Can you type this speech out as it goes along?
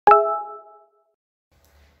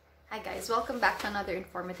Hi guys, welcome back to another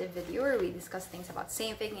informative video where we discuss things about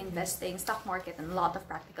saving, investing, stock market, and a lot of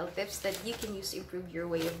practical tips that you can use to improve your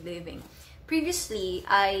way of living. Previously,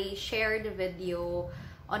 I shared a video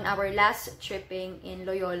on our last tripping in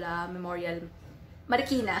Loyola Memorial,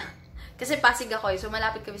 Marikina. Kasi Pasig ako so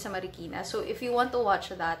malapit kami sa Marikina. So if you want to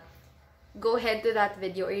watch that, go ahead to that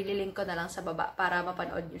video or ililink ko na lang sa baba para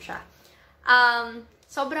mapanood nyo siya.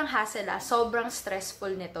 Sobrang hassle sobrang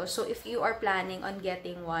stressful nito. So, if you are planning on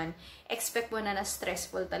getting one, expect mo na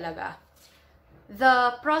stressful talaga.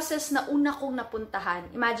 The process na una kong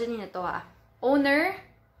napuntahan, imagine nyo ito owner,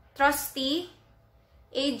 trustee,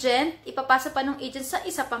 agent, ipapasa pa ng agent sa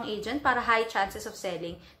isa pang agent para high chances of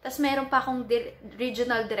selling. Tapos meron pa akong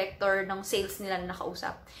regional director ng sales nila na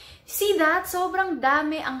nakausap. See that? Sobrang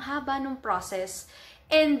dami, ang haba ng process.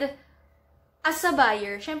 And as a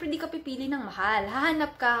buyer, syempre di ka pipili ng mahal.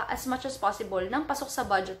 Hahanap ka as much as possible ng pasok sa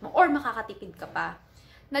budget mo or makakatipid ka pa.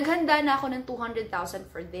 Naghanda na ako ng 200,000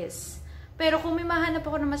 for this. Pero kung may mahanap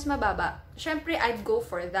ako na mas mababa, syempre I'd go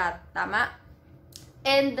for that. Tama?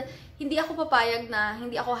 And hindi ako papayag na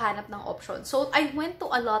hindi ako hanap ng option. So I went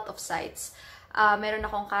to a lot of sites. Meron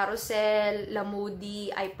akong Carousel,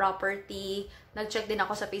 Lamudi, iProperty. Nag-check din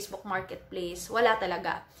ako sa Facebook Marketplace. Wala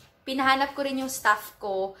talaga. Pinahanap ko rin yung staff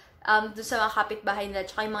ko doon sa mga kapitbahay nila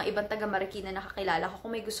tsaka yung mga ibang taga Marikina na nakakilala ko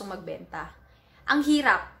kung may gustong magbenta. Ang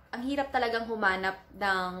hirap talagang humanap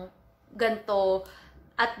ng ganto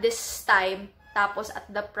at this time tapos at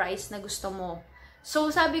the price na gusto mo.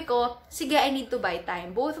 So sabi ko, sige, I need to buy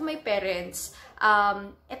time. Both of my parents,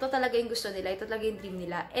 ito talaga yung gusto nila, ito talaga yung dream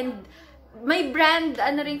nila. And may brand,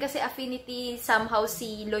 rin kasi affinity somehow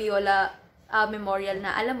si Loyola Memorial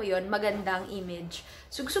na, alam mo yon, magandang image.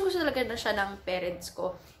 So gusto talaga na siya ng parents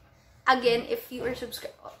ko. Again, if you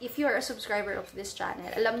are a subscriber of this channel,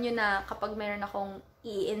 alam nyo na kapag meron akong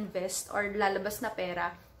i-invest or lalabas na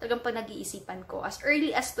pera, talagang pag nag-iisipan ko. As early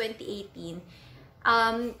as 2018,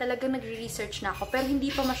 talagang nagre-research na ako, pero hindi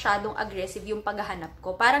pa masyadong aggressive yung paghahanap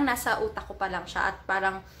ko. Parang nasa utak ko pa lang siya at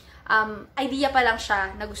parang idea pa lang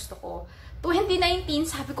siya na gusto ko. 2019,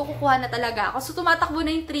 sabi ko kukuha na talaga ako. So, tumatakbo na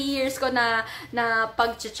yung 3 years ko na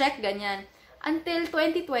pag-check, ganyan. Until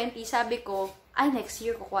 2020, sabi ko, ay, next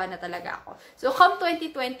year kukuha na talaga ako. So, come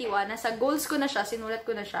 2021, nasa goals ko na siya, sinulat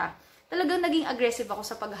ko na siya, talagang naging aggressive ako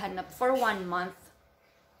sa paghanap for 1 month.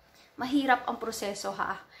 Mahirap ang proseso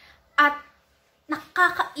At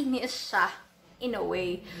nakakainis siya in a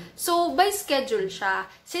way. So, by schedule siya.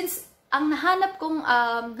 Since ang nahanap kong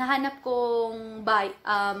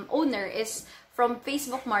owner is from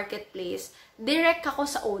Facebook Marketplace, direct ako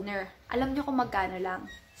sa owner. Alam niyo kung magkano lang?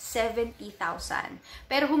 70,000.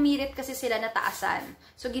 Pero humirit kasi sila na taasan.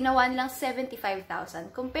 So, ginawa nilang 75,000.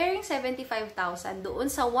 Comparing 75,000 doon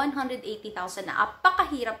sa 180,000 na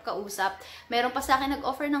apakahirap kausap, meron pa sa akin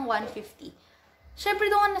nag-offer ng 150. Syempre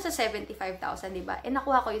doon nasa 75,000, diba? E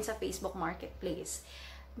nakuha ko yun sa Facebook Marketplace.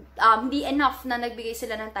 Hindi enough na nagbigay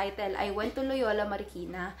sila ng title. I went to Loyola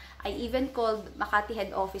Marikina. I even called Makati head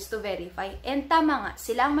office to verify. And tama nga,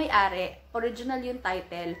 sila ang may-ari. Original yung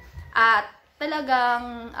title. At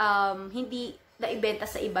talagang hindi naibenta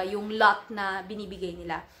sa iba yung lot na binibigay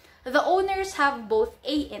nila. The owners have both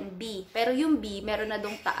A and B. Pero yung B, meron na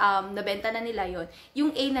dong nabenta na nila yon.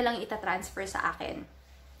 Yung A na lang itatransfer sa akin.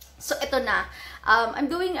 So, ito na. I'm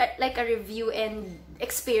doing like a review and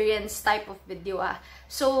experience type of video.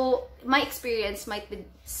 So, my experience might be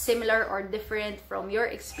similar or different from your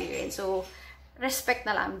experience. So, respect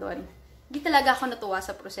na lang doon. Hindi talaga ako natuwa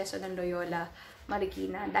sa proseso ng Loyola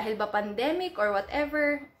Marikina. Dahil ba pandemic or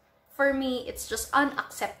whatever, for me, it's just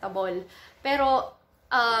unacceptable. Pero,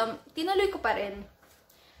 tinuloy ko pa rin.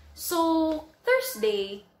 So,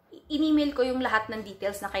 Thursday, in-email ko yung lahat ng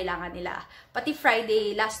details na kailangan nila. Pati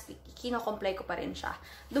Friday, last week, kino-comply ko pa rin siya.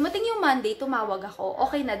 Dumating yung Monday, tumawag ako.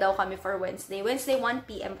 Okay na daw kami for Wednesday. Wednesday, 1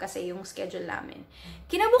 PM kasi yung schedule namin.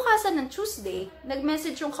 Kinabukasan ng Tuesday,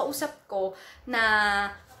 nag-message yung kausap ko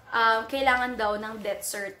na kailangan daw ng death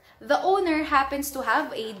cert. The owner happens to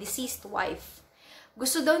have a deceased wife.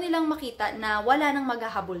 Gusto daw nilang makita na wala nang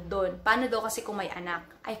maghahabol doon. Paano daw kasi kung may anak?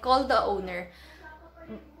 I called the owner.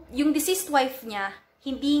 Yung deceased wife niya,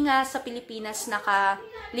 hindi nga sa Pilipinas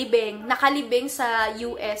nakalibing sa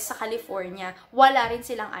US, sa California. Wala rin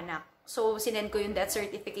silang anak. So, sinend ko yung death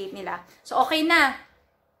certificate nila. So, okay na.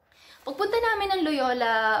 Pagpunta namin ng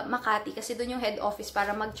Loyola Makati, kasi doon yung head office para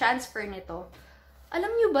mag-transfer nito, alam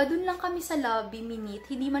nyo ba, doon lang kami sa lobby, minute.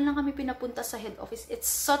 Hindi man lang kami pinapunta sa head office. It's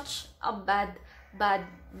such a bad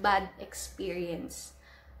experience.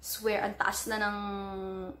 Swear, ang taas na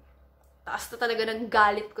talaga ng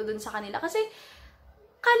galit ko doon sa kanila. Kasi,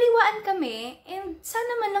 kaliwaan kami, and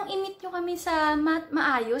sana man lang i-meet nyo kami sa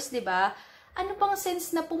maayos, di ba? Ano pang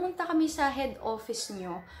sense na pumunta kami sa head office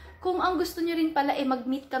nyo? Kung ang gusto nyo rin pala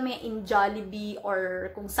mag-meet kami in Jollibee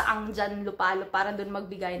or kung saang dyan lupalo para doon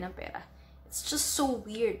magbigay ng pera. It's just so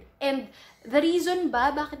weird. And the reason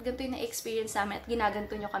ba bakit ganito yung na-experience namin at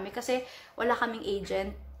ginaganto nyo kami kasi wala kaming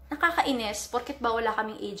agent. Nakakainis, porket ba wala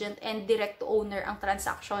kaming agent and direct to owner ang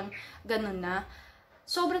transaction, ganun na.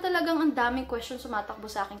 Sobra talagang ang daming questions sumatakbo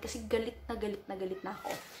sa akin kasi galit na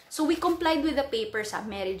ako. So we complied with the papers,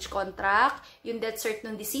 marriage contract, yung death cert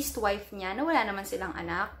ng deceased wife niya na wala naman silang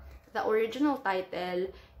anak, the original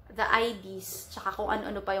title, the IDs, tsaka kung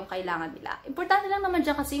ano-ano pa yung kailangan nila. Importante lang naman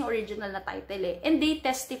dyan kasi yung original na title eh. And they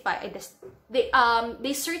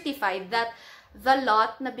they certified that the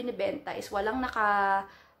lot na binibenta is walang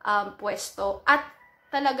pwesto at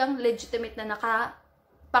talagang legitimate na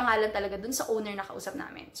nakapangalan talaga dun sa owner na kausap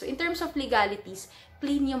namin. So, in terms of legalities,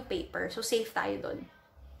 clean yung paper. So, safe tayo dun.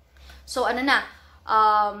 So,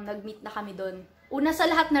 nag-meet na kami dun. Una sa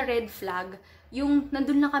lahat na red flag, yung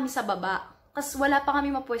nandun na kami sa baba. Kasi wala pa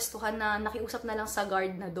kami mapwestuhan na nakiusap na lang sa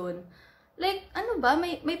guard na dun. Like,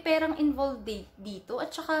 may perang involved dito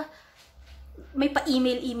at saka may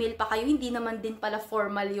pa-email pa kayo, hindi naman din pala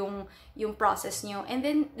formal yung process nyo. And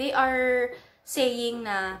then, they are saying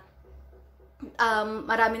na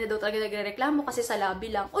marami na daw talaga nagre-reklamo kasi sa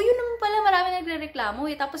lobby lang. O, yun naman pala, marami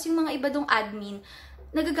nagre-reklamo eh. Tapos yung mga iba dong admin,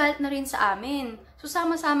 nagagalit na rin sa amin. So,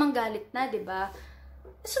 sama-samang galit na, 'di ba?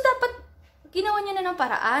 So, dapat ginawa niya na ng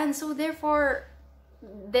paraan. So, therefore,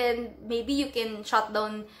 then maybe you can shut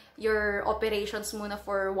down your operations muna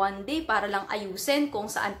for 1 day para lang ayusin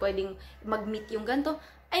kung saan pwedeng mag-meet yung ganito.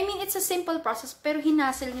 I mean, it's a simple process, pero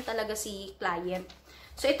hinasel niya talaga si client.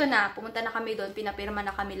 So, ito na, pumunta na kami doon, pinapirma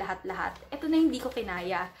na kami lahat-lahat. Ito na hindi ko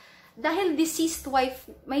kinaya. Dahil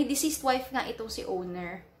may deceased wife nga itong si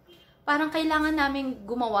owner. Parang kailangan namin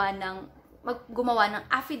gumawa ng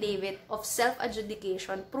affidavit of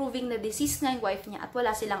self-adjudication proving na deceased nga yung wife niya at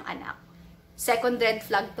wala silang anak. Second red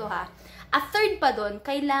flag to ha. At third pa doon,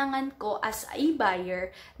 kailangan ko as a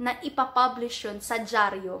buyer na ipapublish yun sa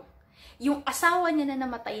dyaryo. Yung asawa niya na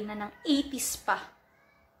namatay na ng 80s pa.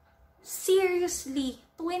 Seriously,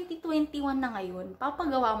 2021 na ngayon,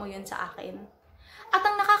 papagawa mo yun sa akin. At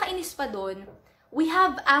ang nakakainis pa doon, we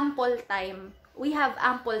have ample time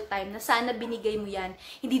na sana binigay mo yan.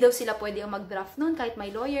 Hindi daw sila pwede ang mag-draft noon kahit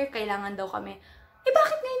may lawyer, kailangan daw kami.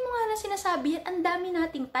 Bakit ngayon mo nga na sinasabi yan? Ang dami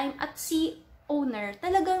nating time at si owner,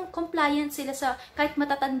 talagang compliant sila sa, kahit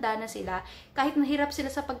matatanda na sila, kahit nahirap sila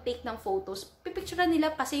sa pag-take ng photos, pipicturean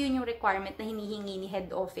nila kasi yun yung requirement na hinihingi ni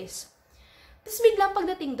head office. Tapos biglang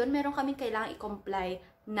pagdating doon, meron kaming kailangang i-comply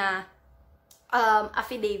na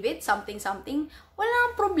affidavit, something. Wala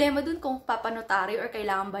nang problema doon kung papanotary or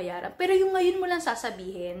kailangan bayaran. Pero yung ngayon mo lang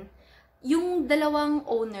sasabihin, yung dalawang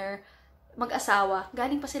owner, mag-asawa,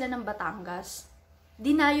 galing pa sila ng Batangas.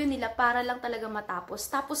 Dinayo nila para lang talaga matapos.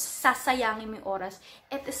 Tapos sasayangin mo yung oras.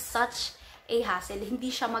 It is such a hassle.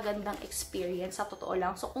 Hindi siya magandang experience sa totoo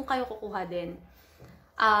lang. So kung kayo kukuha din,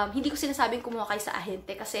 hindi ko sinasabing kumuha kayo sa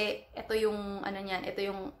ahente kasi ito yung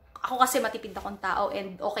ako kasi matipid akong tao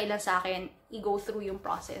and okay lang sa akin i-go through yung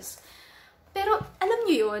process. Pero alam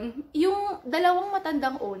nyo yun, yung dalawang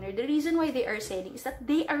matandang owner, the reason why they are selling is that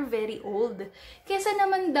they are very old. Kesa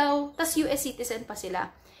naman daw, tas US citizen pa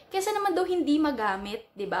sila, kesa naman daw hindi magamit,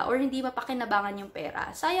 'di ba? Or hindi mapakinabangan yung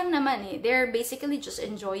pera. Sayang naman eh. They're basically just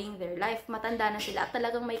enjoying their life. Matanda na sila at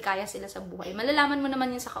talagang may kaya sila sa buhay. Malalaman mo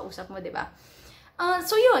naman yun sa kausap mo, 'di ba?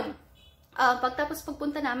 So yun. Pagtapos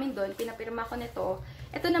pagpunta namin doon, pinapirma ko nito.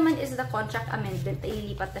 Ito naman is the contract amendment na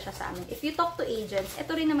ilipat na siya sa amin. If you talk to agents,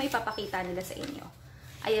 ito rin na may papakita nila sa inyo.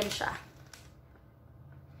 Ayan siya.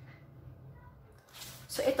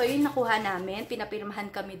 So, ito yung nakuha namin.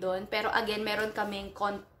 Pinapirmahan kami doon. Pero again, meron kaming,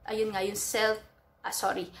 ayun nga, yung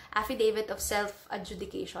affidavit of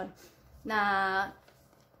self-adjudication na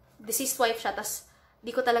deceased wife siya. Tas,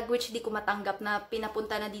 di ko matanggap na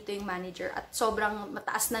pinapunta na dito yung manager at sobrang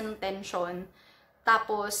mataas na ng tension.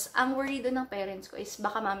 Tapos, ang worry doon ng parents ko is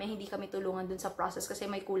baka mamaya hindi kami tulungan doon sa process kasi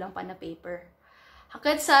may kulang pa na paper.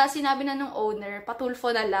 Hanggang sa sinabi na ng owner,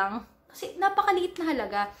 patulfo na lang. Kasi napakaliit na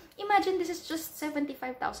halaga. Imagine this is just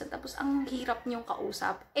 75,000 tapos ang hirap niyong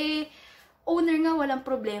kausap. Owner nga walang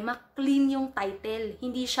problema, clean yung title.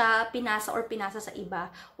 Hindi siya pinasa sa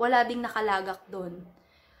iba. Wala ding nakalagak doon.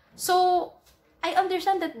 So, I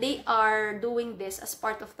understand that they are doing this as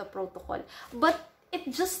part of the protocol. But it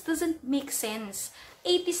just doesn't make sense.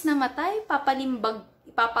 80s namatay, papalimbag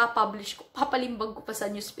ko pa sa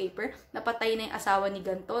newspaper, napatay na yung asawa ni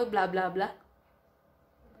ganto, blah blah blah.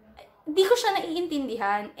 Di ko siya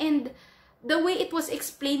naiintindihan. And the way it was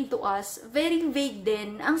explained to us, very vague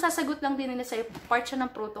din. Ang sasagot lang din nila sa'yo, part siya ng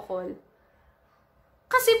protocol.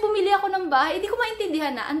 Kasi bumili ako ng bahay, hindi ko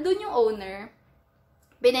maintindihan na, andun yung owner,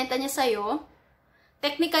 binenta niya sa'yo,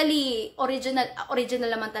 technically, original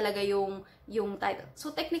naman talaga yung title.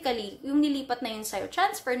 So, technically, yung nilipat na yun sa'yo,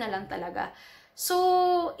 transfer na lang talaga.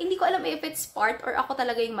 So, hindi ko alam if it's part or ako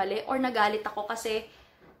talaga yung mali or nagalit ako kasi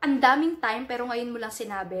ang daming time pero ngayon mo lang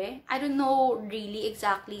sinabi. I don't know really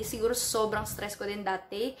exactly. Siguro sobrang stress ko din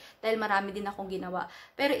dati dahil marami din akong ginawa.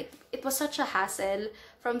 Pero it was such a hassle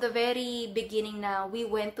from the very beginning na we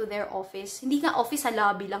went to their office. Hindi nga office, sa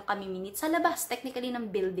lobby lang kami minute. Sa labas, technically, ng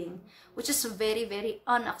building. Which is very, very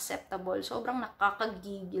unacceptable. Sobrang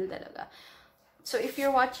nakakagigil talaga. So, if you're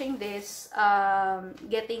watching this,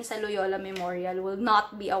 getting sa Loyola Memorial will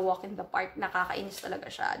not be a walk in the park. Nakakainis talaga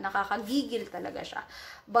siya. Nakakagigil talaga siya.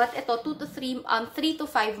 But ito, 3 to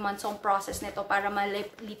 5 months ang process nito para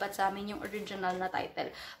malipat sa amin yung original na title.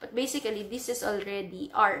 But basically, this is already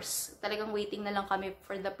ours. Talagang waiting na lang kami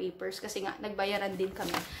for the papers kasi nga, nagbayaran din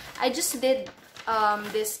kami. I just did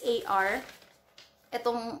this AR.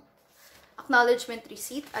 Itong acknowledgement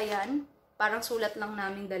receipt. Ayan. Parang sulat lang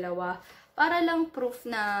namin dalawa. Para lang proof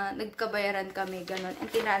na nagkabayaran kami, ganun. And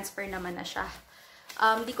tinransfer naman na siya.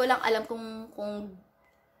 Di ko lang alam kung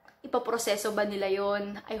ipaproseso ba nila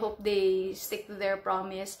yon. I hope they stick to their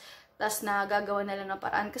promise. Tas na gagawa na lang ng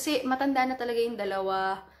paraan. Kasi matanda na talaga yung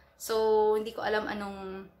dalawa. So, hindi ko alam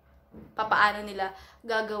anong papaano nila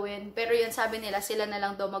gagawin. Pero yun, sabi nila, sila na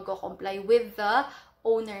lang daw magko-comply with the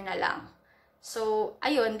owner na lang. So,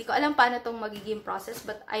 ayun, hindi ko alam paano itong magiging process.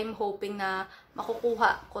 But I'm hoping na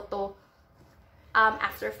makukuha ko to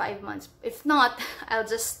after 5 months. If not, I'll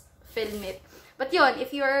just film it. But yun,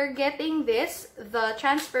 if you're getting this, the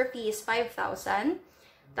transfer fee is 5,000.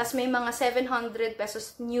 Tas may mga 700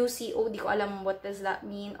 pesos new CO. Di ko alam what does that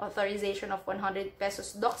mean. Authorization of 100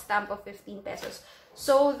 pesos. Doc stamp of 15 pesos.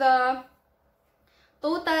 So, the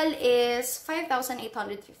total is 5,815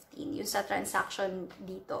 yun sa transaction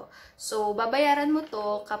dito. So, babayaran mo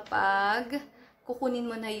to kapag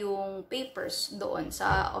kukunin mo na yung papers doon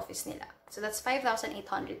sa office nila. So, that's 5,815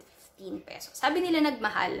 pesos. Sabi nila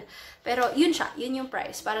nagmahal. Pero, yun siya. Yun yung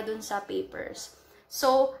price para dun sa papers.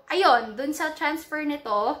 So, ayun. Dun sa transfer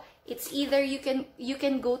nito, it's either you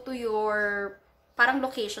can go to your parang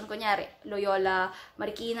location. Kunyari, Loyola,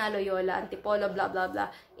 Marikina, Loyola, Antipolo, blah, blah, blah.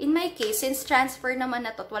 In my case, since transfer naman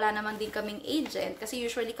na to, wala naman din kaming agent. Kasi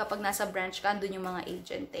usually kapag nasa branch ka, andun yung mga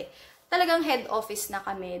agent eh. Talagang head office na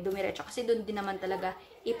kami, dumiretso. Kasi doon din naman talaga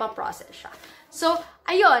ipaprocess siya. So,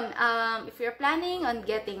 ayun, if you're planning on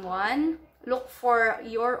getting one, look for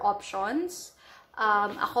your options.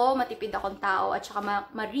 Ako, matipid akong tao at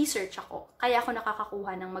saka ma-research ako. Kaya ako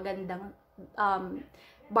nakakakuha ng magandang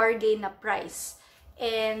bargain na price.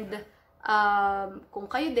 And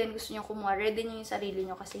kung kayo din gusto nyo kumuha, ready nyo yung sarili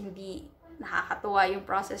nyo kasi hindi nakakatuwa yung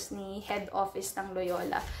process ni head office ng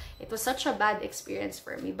Loyola. It was such a bad experience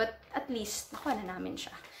for me. But at least, nakuha na namin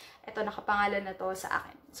siya. Ito, nakapangalan na to sa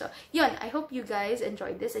akin. So, yun. I hope you guys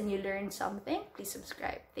enjoyed this and you learned something. Please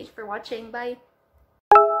subscribe. Thank you for watching. Bye!